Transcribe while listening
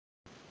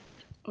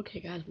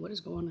Okay guys, what is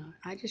going on?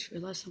 I just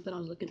realized something. I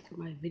was looking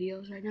through my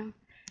videos right now.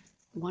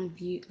 One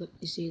view, look,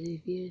 you see these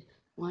views?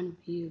 One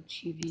view,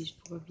 2 views,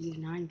 4 views,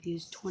 9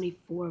 views,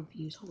 24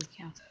 views. Holy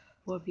cow.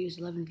 4 views,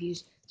 11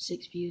 views,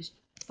 6 views,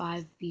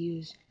 5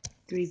 views,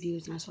 3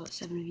 views, and I saw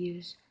 7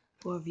 views,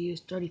 4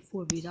 views,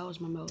 34 views. That was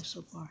my most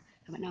so far.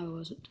 But now it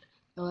was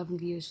 11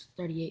 views,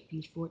 38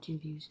 views, 14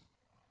 views,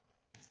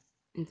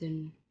 and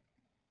then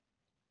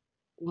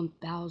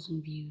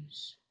 1,000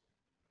 views.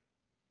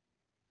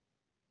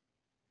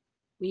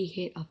 We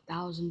hit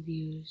 1,000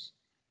 views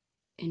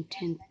and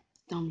 10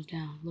 thumbs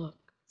down. Look.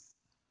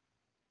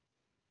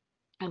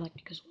 I like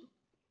it because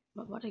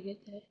but why'd I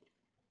get that?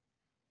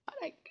 Why'd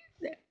I get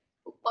that?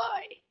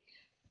 Why?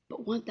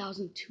 But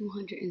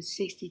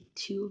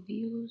 1,262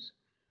 views?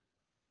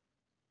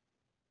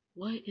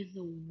 What in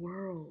the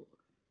world?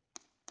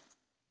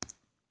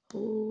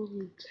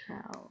 Holy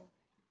cow.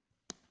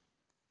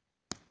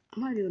 I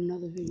might do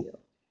another video.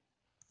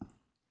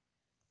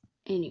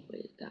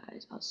 Anyways,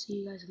 guys, I'll see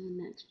you guys in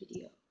the next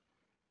video.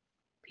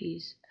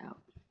 Peace out.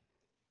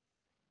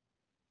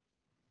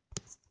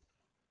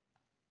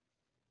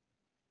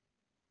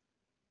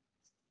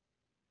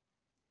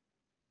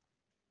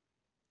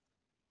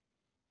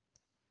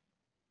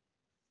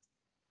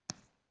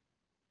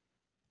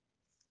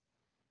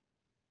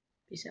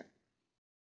 Peace out.